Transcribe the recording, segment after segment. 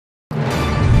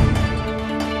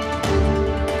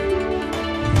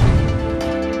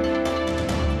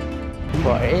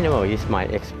For animal, it's my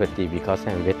expertise because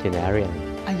I'm veterinarian.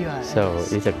 So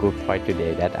it's a good point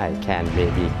today that I can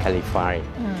maybe clarify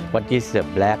what is the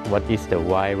black, what is the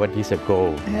white, what is the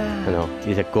gold. You know,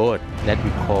 it's a goat that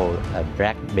we call a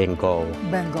black Bengal.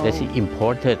 That's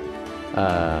imported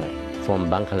from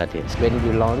Bangladesh. When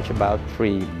you launch about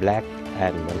 3 black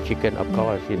and 1 chicken, of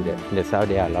course, in the south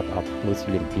there are a lot of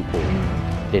Muslim people.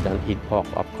 They don't eat pork,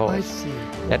 of course. I see.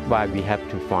 That's why we have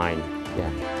to find.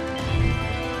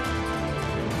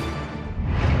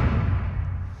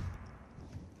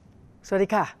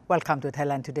 Swadika, welcome to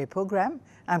Thailand Today program.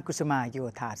 I'm Kusuma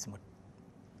Yothasmut.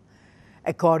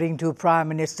 According to Prime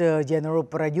Minister General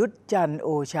Prayut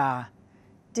Chan-o-cha,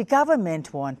 the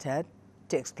government wanted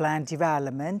to expand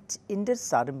development in the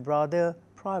southern border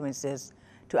provinces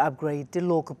to upgrade the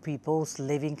local people's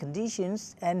living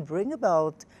conditions and bring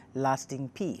about lasting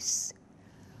peace.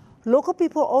 Local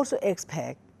people also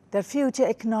expect that future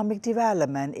economic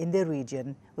development in the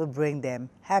region will bring them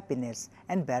happiness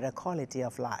and better quality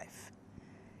of life.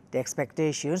 The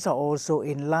expectations are also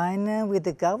in line with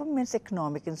the government's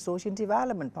economic and social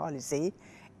development policy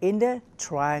in the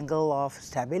triangle of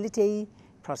stability,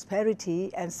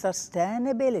 prosperity, and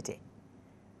sustainability.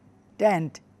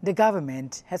 Then, the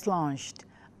government has launched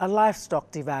a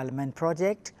livestock development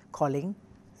project calling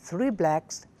 3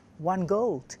 Blacks, 1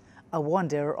 Gold, a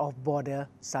wonder of border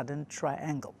southern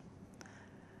triangle.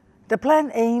 The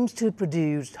plan aims to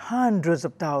produce hundreds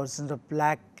of thousands of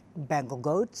black Bengal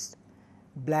goats,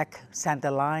 black Santa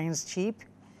Lines sheep,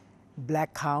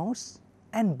 black cows,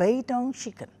 and Beitong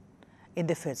chicken in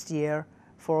the first year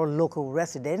for local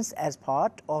residents as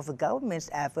part of the government's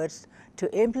efforts to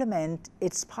implement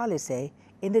its policy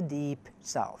in the deep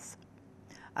south.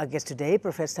 Our guest today,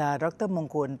 Professor Dr.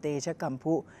 Mongkol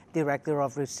Techakumphu, Director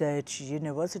of Research,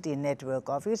 University Network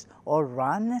Office, or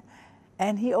RUN,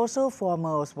 and he also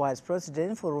former Vice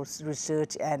President for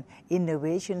Research and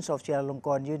Innovations of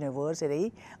Chulalongkorn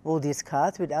University, will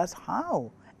discuss with us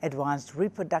how advanced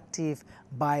reproductive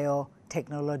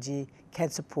biotechnology can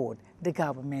support the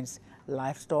government's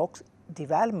livestock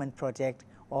development project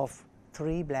of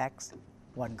 3 Blacks,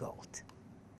 1 Gold.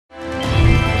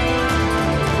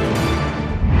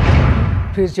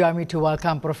 Please join me to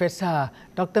welcome Professor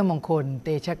Dr. Mongkol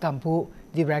Techakumphu,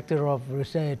 Director of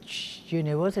Research,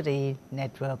 University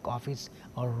Network Office,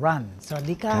 or RUN.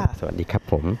 Swadika. สวัสดีครับ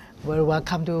ผม Well,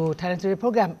 welcome to Thailand Today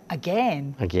program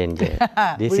again. Again,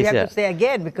 yeah. We have to say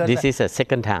again because this is a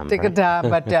second time. Second time,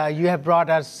 but you have brought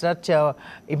us such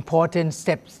important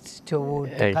steps to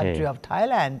the country of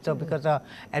Thailand. So because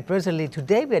at presently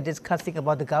today we are discussing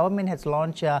about the government has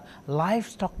launched a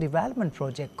livestock development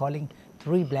project calling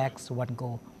 3 Blacks, 1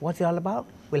 Gold. What's it all about?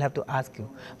 We'll have to ask you.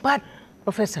 But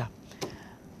Professor,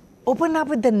 open up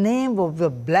with the name of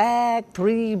the black,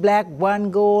 3 black,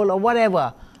 1 gold, or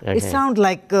whatever. It sounds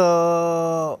like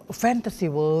a fantasy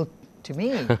world to me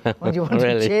when you want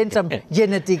to change some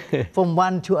genetic from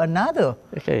one to another.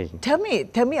 Tell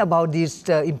me about this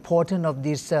importance of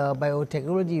this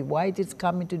biotechnology. Why it is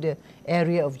coming to the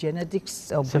area of genetics?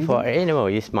 So for animal,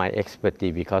 it's my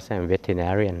expertise because I'm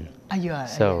veterinarian.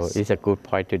 So it's a good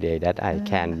point today that I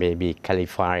can maybe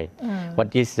clarify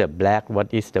what is the black,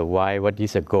 what is the white, what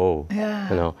is the gold.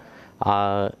 You know,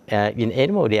 in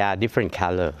animal there are different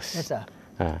colors. Yes, sir.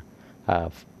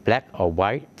 Black or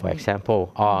white, for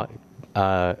example, or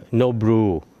no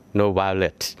blue, no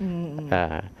violet.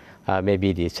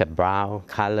 Maybe this a brown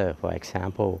color, for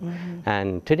example.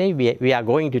 And today we are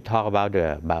going to talk about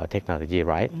the biotechnology,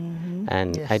 right?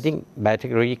 And I think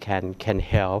biotechnology can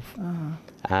help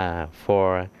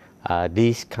for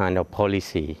this kind of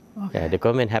policy. The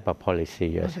government have a policy,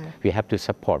 yes. We have to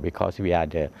support because we are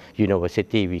the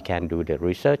university, we can do the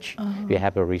research. We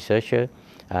have a researcher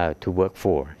to work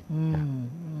for.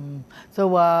 So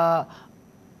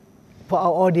for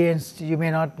our audience, you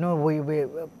may not know,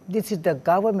 this is the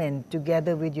government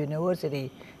together with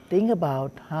university think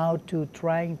about how to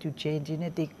trying to change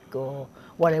genetic or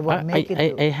whatever.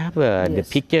 I have the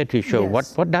picture to show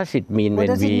what does it mean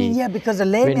when we. Because a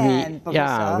layman.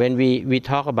 When we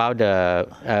talk about the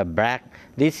black.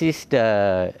 This is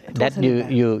the that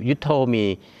you told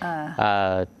me.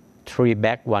 3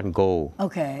 black, 1 gold.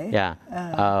 Okay. Yeah.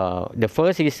 The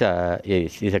first is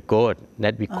a goat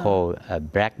that we call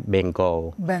black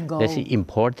Bengal. That's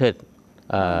imported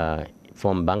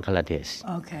from Bangladesh.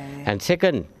 Okay. And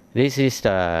second, this is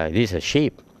a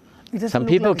sheep. Some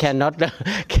people cannot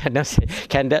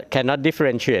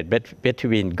differentiate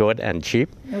between goat and sheep.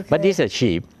 But this is a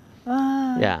sheep.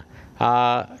 Yeah.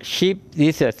 Sheep.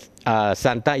 This is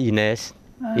Santa Ines.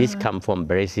 This come from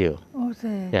Brazil. Oh,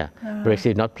 say. Yeah,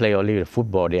 Brazil not play only the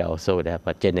football; they also have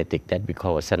a genetic that we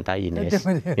call Santa Ines.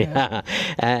 Yeah.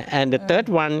 And the third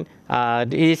one,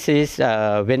 this is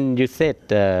when you said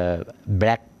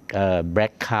black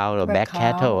cow or black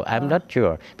cattle. I'm not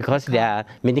sure because there are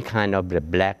many kind of the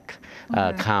black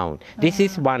cow. This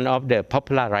is one of the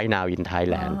popular right now in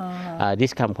Thailand.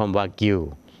 This come from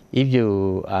Wagyu. If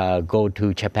you go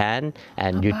to Japan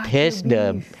and you taste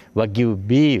the Wagyu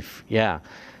beef, yeah.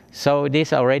 So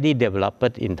this already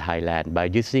developed in Thailand by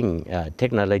using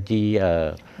technology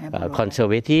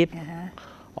conservative, and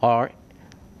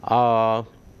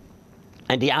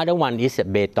the other one is a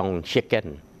betong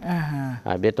chicken.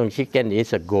 Betong chicken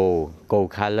is a gold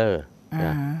color.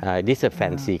 This is a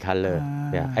fancy color.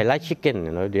 Yeah, I like chicken.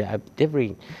 You know, they have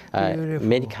different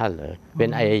many color.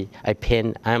 When I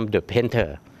paint, I'm the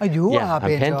painter. You are a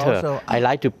painter also. I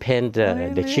like to paint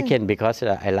the chicken because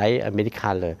I like many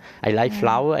color. I like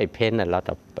flower. I paint a lot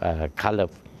of color.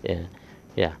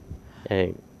 Yeah.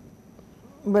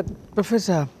 But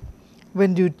Professor,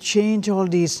 when you change all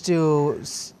these to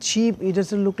sheep, it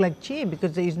doesn't look like sheep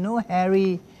because there is no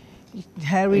hairy.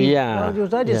 Yeah. You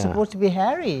thought it's supposed to be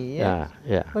hairy. Yeah.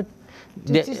 But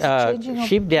this is changing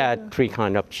sheep, there are three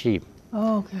kind of sheep.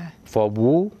 Oh, okay. For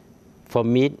wool, for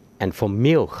meat, and for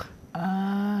milk.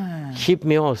 Sheep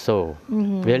milk also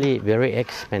very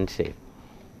expensive.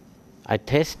 I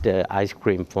taste the ice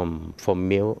cream from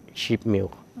milk, sheep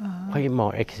milk, way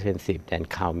more expensive than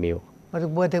cow milk. But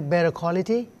what a better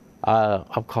quality?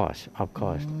 Of course,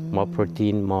 more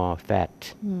protein, more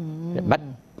fat, but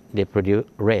they produce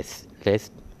less.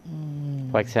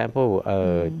 For example,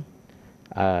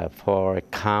 for a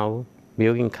cow,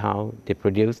 milking cow, they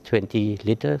produce 20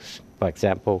 liters. For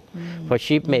example, for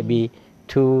sheep maybe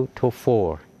 2 to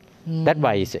 4. That's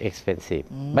why it's expensive,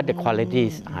 but the quality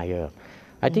is higher.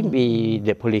 I think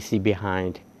the policy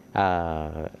behind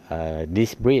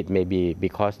this breed maybe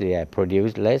because they are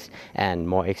produced less and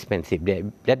more expensive.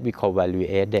 That we call value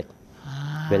added.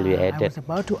 I was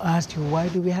about to ask you, why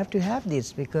do we have to have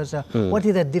this? Because what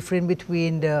is the difference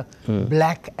between the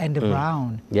black and the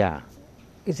brown? Yeah.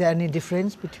 Is there any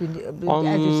difference between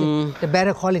the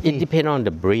better quality? It depends on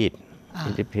the breed.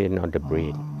 It depends on the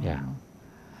breed. Yeah.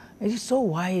 It is so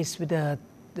wise with the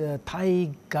Thai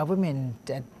government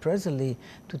at presently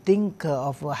to think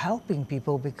of helping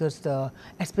people because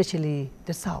especially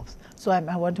the South. So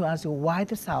I want to ask you, why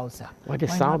the South? Why the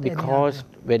South? Because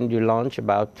when you launch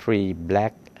about 3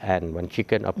 black and 1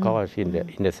 chicken, of course, in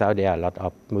the South there are a lot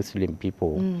of Muslim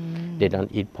people. They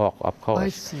don't eat pork, of course. I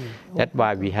see. That's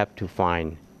why we have to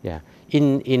find. Yeah.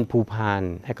 In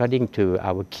Phupan, according to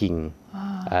our king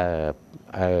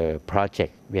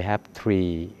project, we have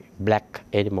 3 black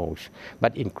animals,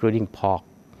 but including pork,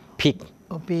 pig,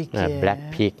 black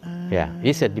pig. Yeah,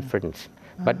 it's a difference.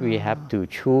 But we have to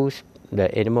choose the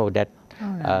animal that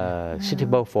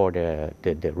suitable for the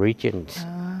regions.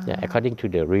 Yeah, according to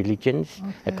the religions,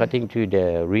 according to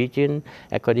the region,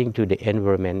 according to the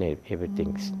environment, and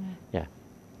everything. Yeah.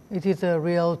 It is a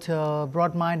real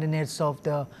broad-mindedness of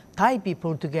the Thai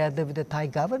people together with the Thai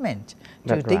government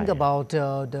to think about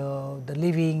the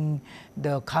living,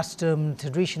 the custom,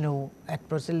 traditional at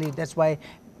presently. That's why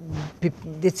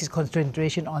this is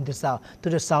concentration on the south, to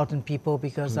the southern people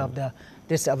because of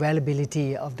this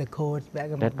availability of the codes.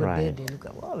 That's right. They look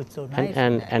at, wow, it's so nice.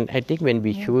 And I think when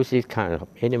we choose this kind of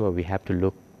animal, we have to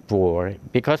look for,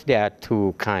 because there are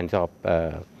 2 kinds of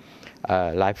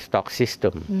livestock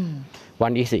system.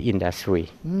 One is the industry,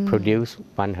 produce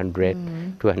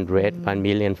 100, 200, 1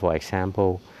 million, for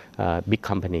example, big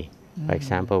company, for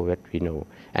example, that we know.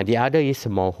 And the other is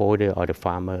smallholder or the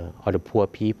farmer or the poor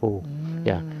people.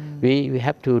 Yeah, we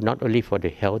have to not only for the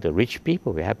help the rich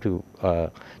people, we have to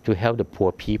help the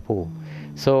poor people.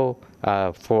 So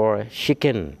for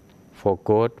chicken, for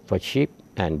goat, for sheep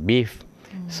and beef,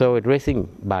 so raising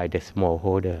by the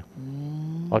smallholder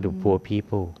or the poor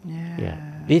people. Yeah.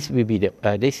 This will be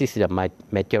this is the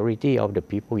majority of the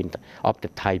people of the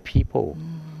Thai people.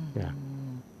 Yeah.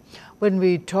 When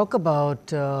we talk about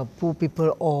poor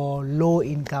people or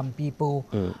low-income people,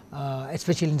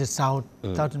 especially in the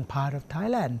southern part of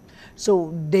Thailand,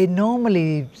 so they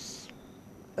normally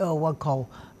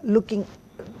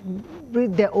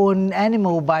breed their own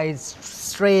animal by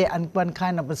stray and one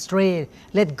kind of a stray,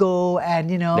 let go,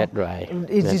 and That's right.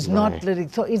 It is not letting.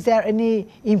 So, is there any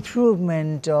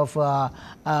improvement of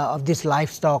this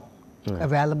livestock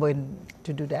available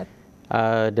to do that?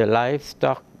 The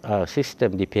livestock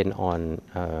system depend on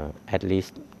at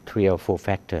least 3 or 4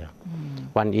 factors.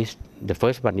 The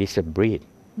first one is the breed.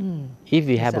 If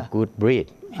we have a good breed,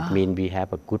 it means we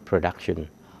have a good production.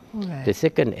 The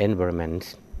second,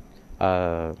 environment.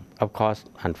 of course,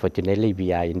 unfortunately,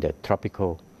 we are in the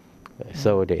tropical,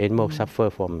 so the animals suffer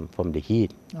from the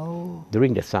heat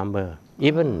during the summer.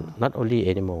 Even not only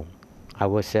animal,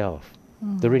 ourselves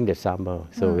during the summer.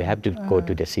 So we have to go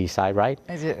to the seaside, right?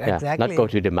 Exactly. Not go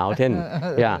to the mountain.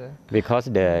 Because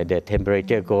the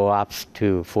temperature go up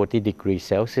to 40 degrees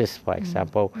Celsius, for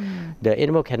example. The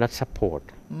animal cannot support.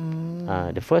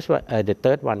 The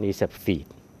third one is a feed.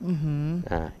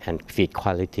 And feed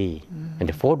quality. And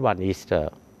the fourth one is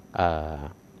the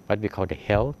what we call the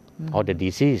health or the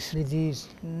disease.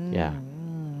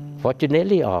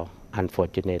 Fortunately or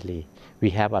unfortunately, we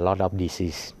have a lot of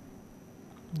disease.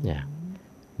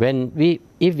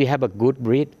 If we have a good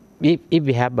breed, if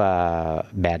we have a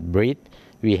bad breed,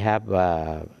 we have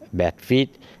bad feed,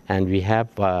 and we have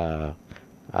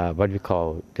what we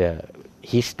call the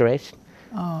heat stress.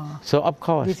 So of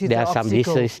course there are some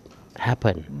diseases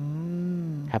happen.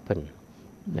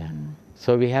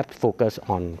 So we have to focus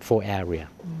on 4 areas.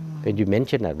 When you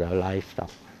mentioned about livestock.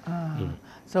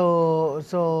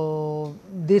 So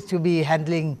this to be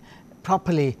handling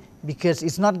properly, because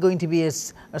it's not going to be a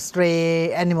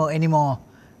stray animal anymore.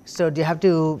 So you have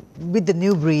to, with the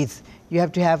new breeds, you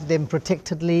have to have them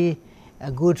protectedly,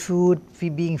 good food,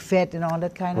 being fed and all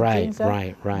that kind of things.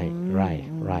 Right.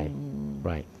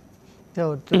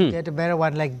 So to get a better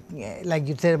one, like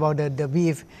you said about the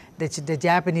beef, the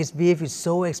Japanese beef is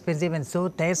so expensive and so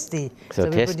tasty.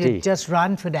 So people just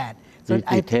run for that. So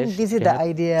I think this is the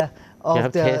idea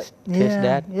of the taste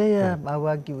that.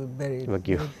 Wagyu very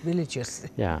delicious.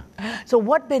 So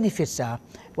what benefits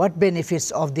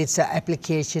of this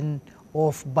application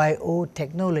of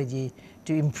biotechnology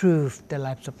to improve the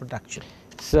livestock production?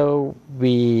 So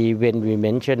when we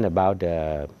mention about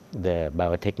the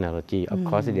biotechnology, of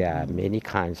course there are many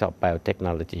kinds of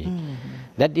biotechnology.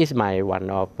 That is my one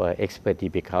of expertise,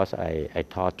 because I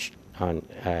taught on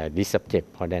this subject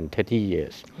more than 30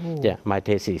 years. My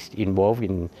thesis involved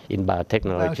in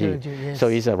biotechnology. So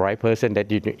it's the right person that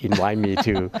you invite me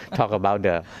to talk about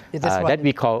the that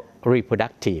we call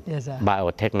reproductive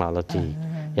biotechnology.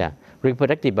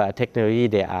 Reproductive biotechnology,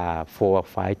 there are 4 or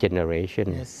 5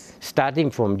 generations,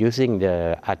 starting from using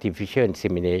the artificial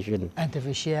insemination.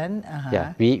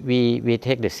 We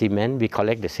take the semen, we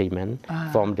collect the semen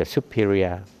from the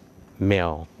superior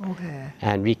male,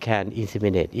 and we can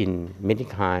inseminate in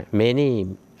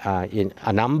in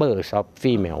a numbers of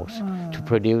females to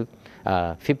produce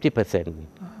 50%.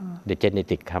 The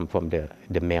genetic come from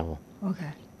the male.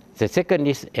 The second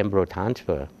is embryo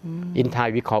transfer. In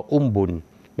Thai we call umbun,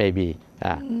 maybe,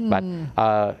 but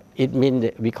it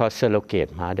means we call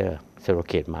surrogate mother.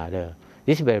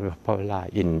 This is very popular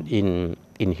in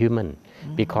human,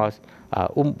 because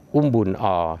umbun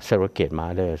or surrogate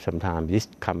mother, sometimes this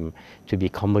come to be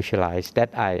commercialized. That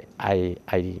I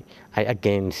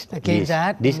against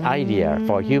this idea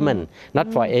for human,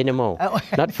 not for animal.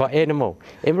 Not for animal.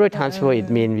 Embryo transfer, it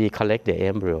means we collect the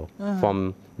embryo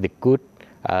from the good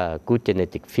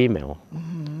genetic female,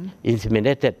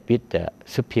 inseminated with the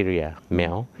superior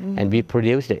male, and we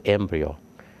produce the embryo.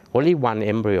 Only one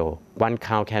embryo, one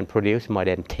cow can produce more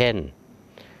than 10.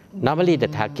 Normally the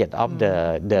target of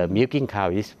the milking cow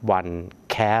is 1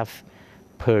 calf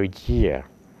per year.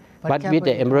 But with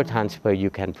the embryo transfer, you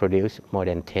can produce more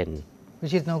than 10.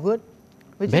 Which is no good?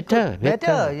 Better.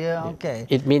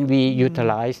 It means we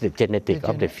utilize the genetic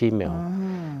of the female.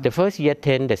 The first year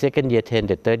 10, the second year 10,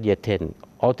 the third year 10,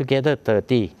 altogether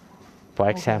 30, for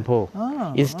example.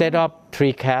 Instead of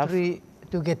 3 calves,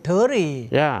 to get 30.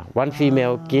 One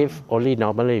female give only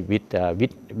normally with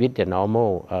the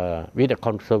normal with the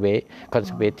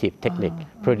conservative technique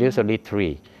produce only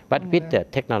 3, but with the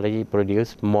technology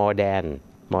produce more than.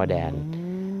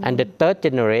 And the third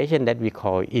generation that we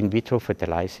call in vitro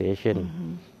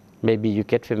fertilization. Maybe you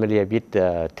get familiar with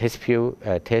the test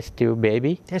tube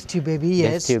baby. Test tube baby,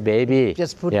 yes. Test tube baby.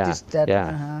 Just put this,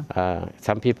 that.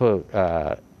 Some people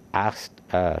asked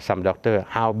some doctor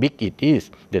how big it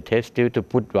is, the test tube to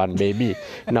put one baby.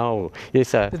 No,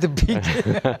 it's the big.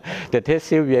 The test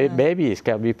tube babies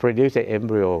can be produce an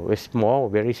embryo,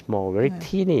 very small, very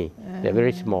teeny. They're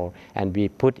very small, and we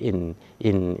put in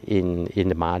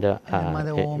the mother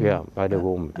womb. Mother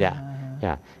womb.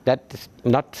 That's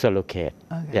not surrogate.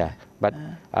 But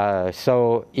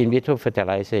so in vitro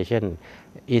fertilization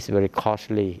is very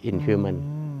costly in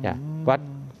human. But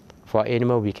for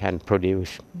animal we can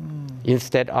produce.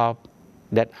 Instead of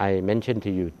that I mentioned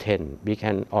to you 10, we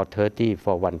can, or 30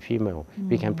 for one female,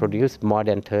 we can produce more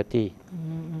than 30.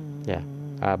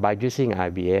 By using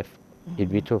IVF, in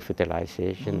vitro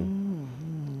fertilization.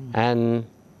 And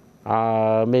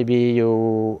maybe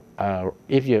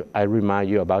I remind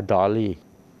you about Dolly.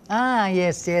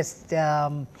 Yes, yes.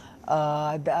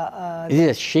 This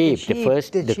is sheep.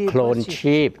 The clone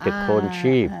sheep. The clone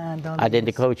sheep.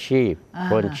 Identical sheep.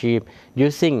 Clone sheep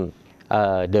using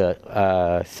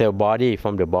the cell body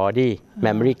from the body,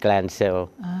 mammary gland cell.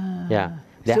 Yeah.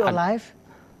 Still alive?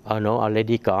 Oh no,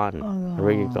 already gone.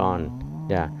 Already gone.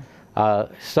 Yeah.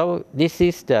 So this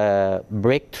is the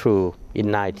breakthrough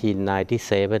in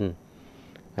 1997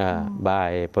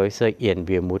 by Professor Ian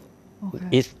Wilmut.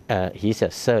 Okay. He's a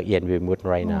Sir Ian Wilmut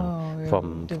right now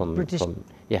from British.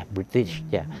 British.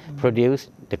 Yeah,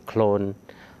 produced the clone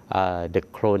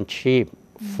sheep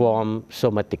from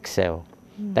somatic cell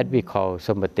that we call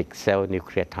somatic cell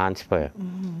nuclear transfer.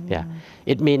 Yeah,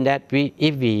 it means that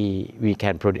if we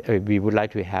can we would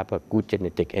like to have a good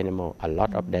genetic animal, a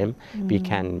lot of them, we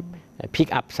can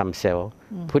pick up some cell,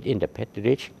 put in the petri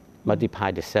dish, multiply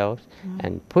the cells,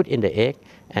 and put in the egg,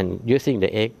 and using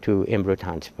the egg to embryo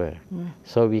transfer.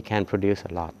 So we can produce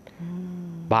a lot.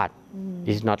 But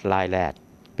it's not like that,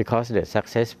 because the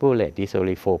successful rate is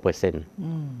only 4%.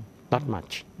 Not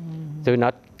much. So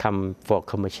not come for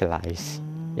commercialize.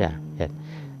 Yeah.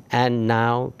 And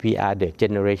now we are the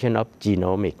generation of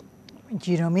genomic.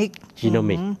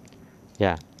 Genomic.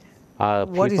 Yeah.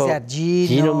 What is that?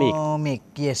 Genomic.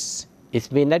 Yes.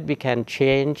 It means that we can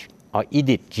change or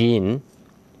edit gene.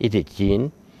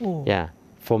 Yeah,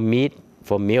 for meat,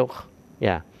 for milk.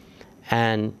 Yeah.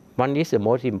 And one is the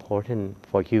most important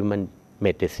for human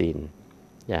medicine.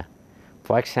 Yeah.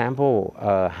 For example,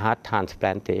 heart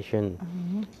transplantation.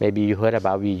 Maybe you heard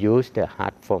about, we use the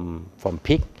heart from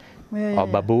pig or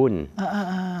baboon,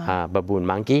 baboon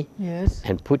monkey,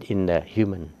 and put in the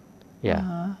human.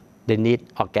 Yeah. They need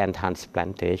organ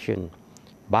transplantation,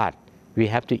 but we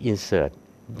have to insert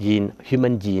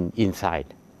human gene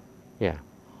inside. Yeah.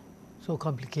 So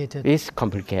complicated. It's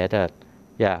complicated.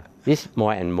 Yeah. It's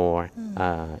more and more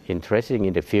interesting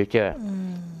in the future.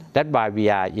 That's why we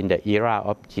are in the era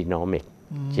of genomic.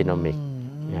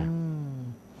 Yeah.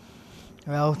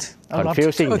 Well,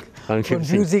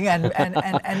 confusing and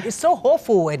it's so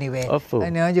hopeful anyway. Hopeful.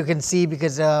 You can see,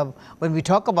 because when we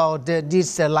talk about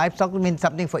this livestock, means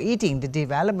something for eating, the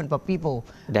development for people.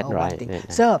 That's right.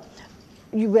 So,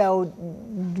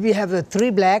 we have the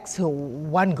 3 blacks,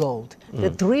 1 gold. The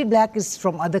 3 black is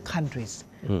from other countries,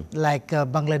 like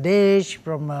Bangladesh,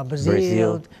 from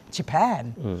Brazil,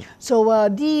 Japan. So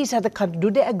these are the countries.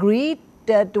 Do they agree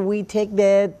that we take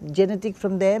their genetic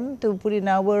from them to put in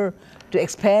to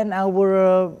expand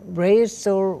our race,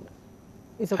 or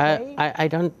it's okay? I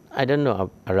don't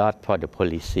know a lot for the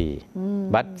policy,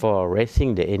 but for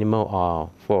raising the animal, or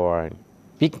for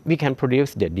we can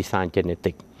produce the design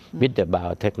genetic with the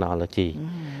biotechnology.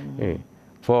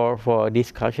 For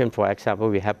discussion, for example,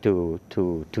 we have to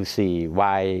see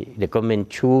why the government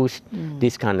choose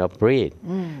this kind of breed.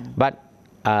 But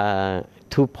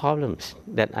 2 problems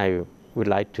that I would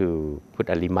like to put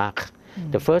a remark.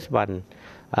 The first one,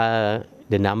 the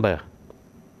number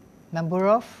of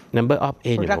animals.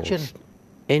 Production.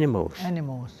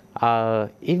 Animals.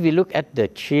 If we look at the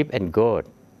sheep and goat,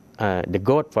 the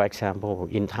goat, for example,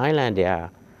 in Thailand there are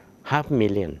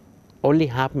 500,000, only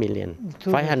 500,000,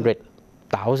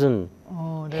 500,000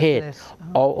 head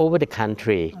all over the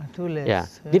country. Yeah,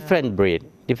 different breed,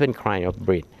 different kind of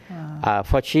breed.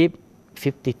 For sheep,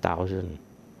 50,000.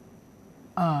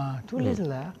 Too little,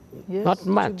 yes, not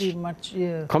much.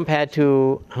 Yeah. Compared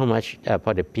to how much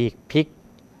for the pig. Pig,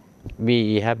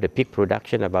 we have the pig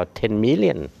production about 10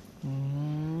 million.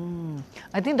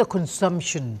 I think the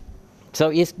consumption. So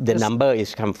is the number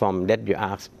is come from that you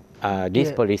ask,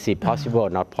 this policy possible or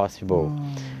not possible?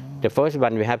 The first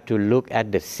one, we have to look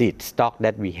at the seed stock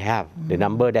that we have, the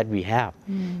number that we have.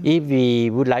 If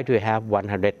we would like to have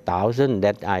 100,000,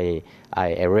 that I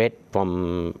read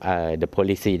from the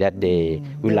policy that they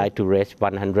would like to raise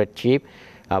 100 sheep,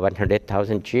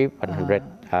 100,000 sheep,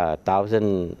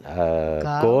 100,000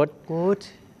 goat.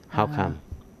 How come?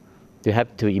 You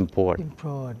have to import.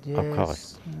 Yes. Of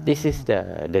course. This is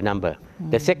the number.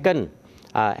 The second,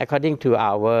 according to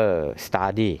our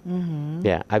study,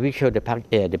 I will show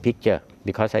the picture,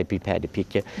 because I prepared the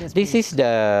picture. Yes, this is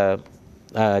the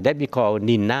that we call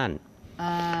Ninnan.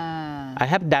 I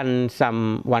have done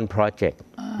one project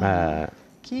 5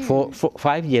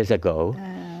 years ago,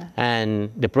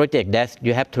 and the project that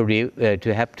you have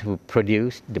to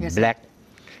produce the black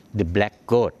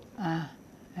goat,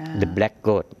 the black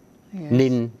goat. Yes.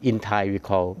 Nin in Thai we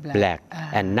call black,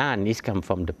 and Nan is come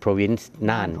from the province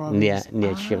Nan near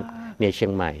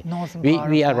Chiang Mai.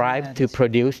 We arrived to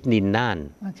produce Nin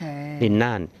Nan. Nin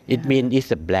Nan, it means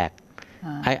it's a black.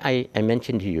 I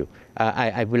mentioned to you.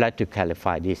 I would like to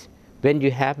clarify this. When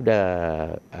you have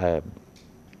the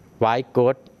white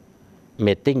goat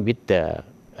mating with the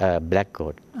black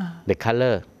goat. The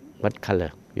color, what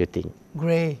color you think?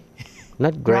 Gray.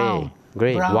 Not gray, Brown.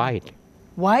 gray, Brown. white,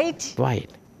 White.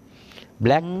 white.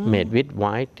 Black made with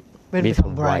white, Will with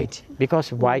become white. bright.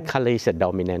 Because white color is a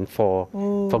dominant for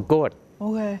goat.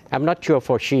 Okay. I'm not sure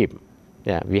for sheep.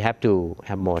 Yeah, we have to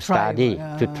have more Try, study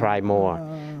to try more.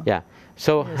 Yeah.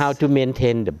 So how to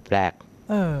maintain the black?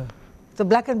 So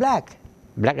black and black.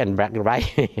 Black and black, right?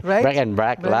 Right? Black and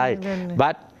black, Black right? and-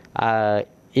 But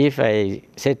if I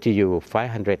said to you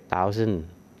 500,000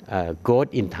 goat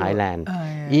in Thailand,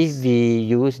 yes. if we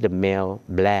use the male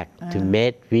black to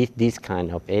mate with this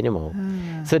kind of animal,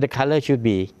 so the color should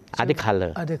be other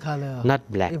color, Other color. not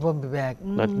black. It won't be black.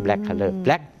 Not black color.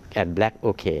 Black and black,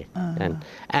 okay.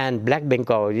 And black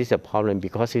Bengal is a problem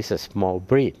because it's a small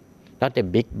breed, not a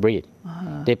big breed.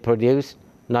 They produce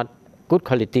not good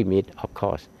quality meat, of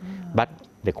course, but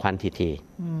the quantity.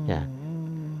 Yeah.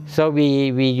 So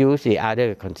we use the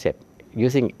other concept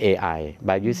using AI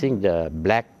by using the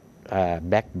black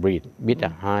breed with a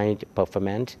high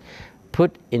performance,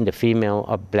 put in the female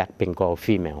of black Bengal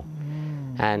female,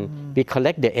 and we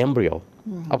collect the embryo.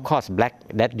 Of course, black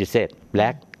that you said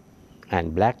black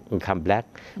and black become black.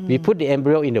 We put the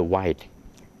embryo in the white.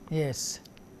 Yes.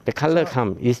 The color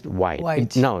come is white.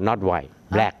 White. No, not white.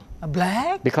 Black.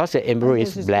 Black. Because the embryo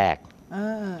is black.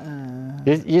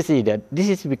 You see that this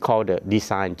is we call the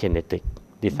design genetic.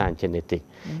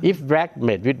 If black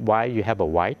made with white, you have a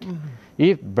white.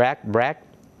 If black,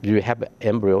 you have an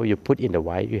embryo. You put in the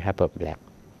white, you have a black.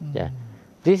 Yeah.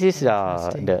 This is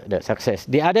the success.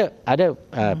 The other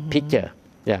picture.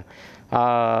 Yeah.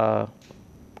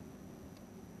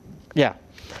 Yeah.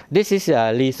 This is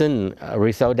a recent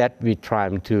result that we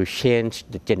trying to change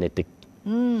the genetic.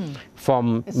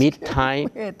 From mid-Thai,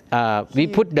 we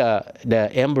put the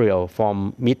embryo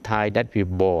from mid-Thai that we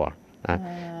bore.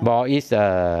 Bore is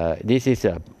this is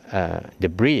the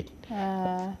breed.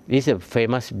 This is a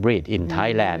famous breed in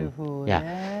Thailand.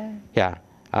 Yeah.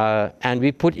 And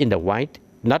we put in the white.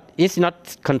 It's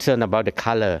not concerned about the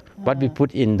color, but we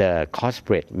put in the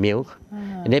crossbred milk,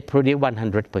 and they produce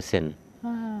 100%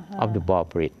 of the boar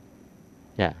breed.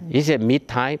 Yeah, it's a meat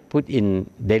type put in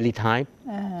daily type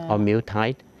or milk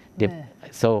type.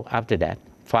 So after that,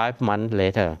 5 months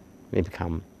later, they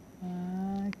become.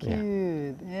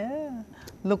 Cute. Yeah.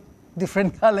 Look,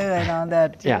 different color and all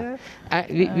that. Yeah.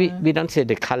 We don't say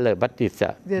the color, but it's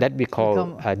that we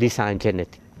call design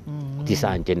genetic.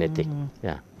 Design genetic.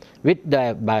 Yeah. With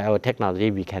the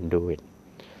biotechnology, we can do it.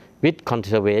 With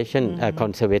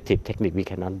conservative technique, we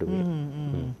cannot do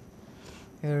it.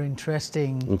 Very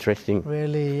interesting. Interesting.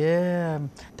 Really, yeah.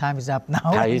 Time is up now.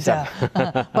 Time is up.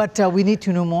 But we need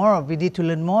to know more. We need to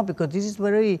learn more because this is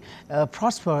very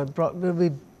prosperous.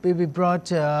 We brought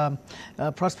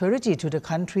prosperity to the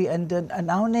country and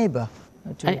our neighbor.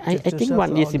 I think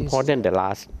one is important. The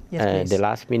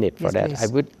last minute for that.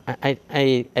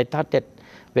 I thought that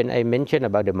when I mentioned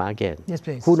about the market,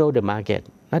 who know the market?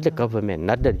 Not the government,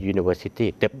 not the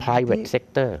university, the private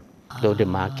sector know the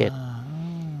market.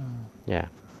 Yeah,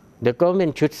 the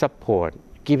government should support,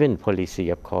 given policy,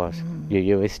 of course.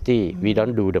 University, we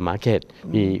don't do the market.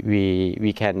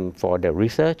 We can for the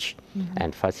research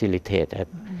and facilitate it.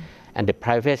 And the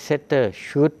private sector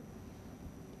should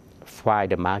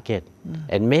find the market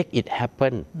and make it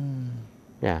happen.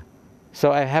 Yeah.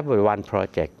 So I have one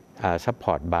project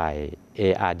supported by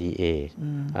ARDA.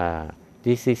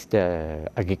 This is the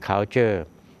agriculture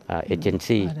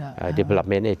agency,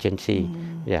 development agency.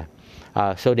 Yeah.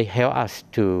 So they help us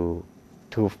to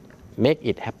make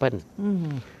it happen.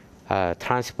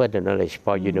 Transfer the knowledge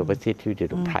for university to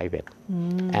the private.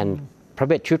 And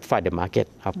private should find the market,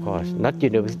 of course, not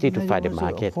university to find the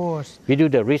market. We do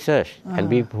the research and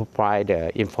we provide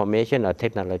the information or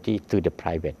technology to the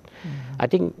private. I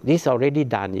think this already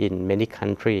done in many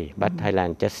countries, but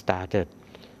Thailand just started.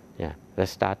 Yeah,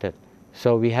 just started.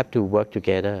 So we have to work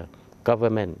together,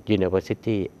 government,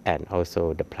 university, and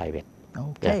also the private.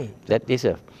 Okay. Yeah, that is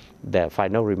the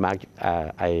final remark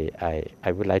I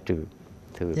would like to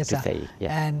say.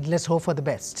 Yeah. And let's hope for the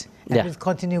best. And we'll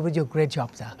continue with your great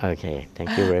job, sir. Okay, thank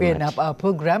you very much. We end up our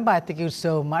program by thank you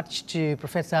so much to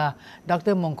Professor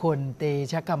Dr. Mongkol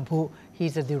Techakumphu.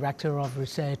 He's the Director of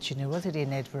Research, University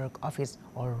Network Office,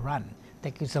 or RUN.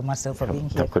 Thank you so much, sir, for being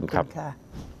here. ขอบคุณครับ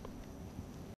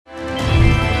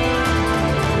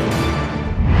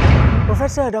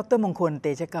Professor Dr. Mongkol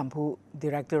Techakumphu,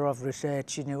 Director of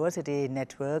Research, University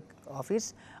Network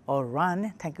Office, or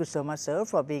RUN. Thank you so much, sir,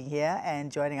 for being here and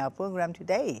joining our program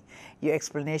today. Your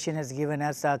explanation has given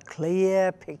us a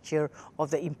clear picture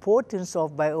of the importance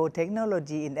of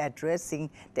biotechnology in addressing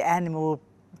the animal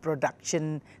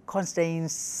production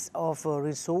constraints of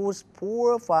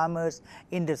resource-poor farmers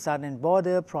in the southern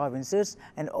border provinces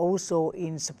and also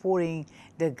in supporting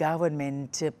the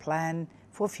government plan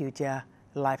for future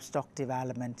livestock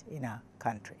development in our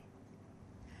country.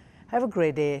 Have a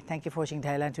great day. Thank you for watching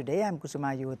Thailand Today. I'm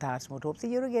Kusuma Yuthasmut. Hope to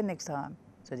see you again next time.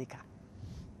 สวัสดีค่ะ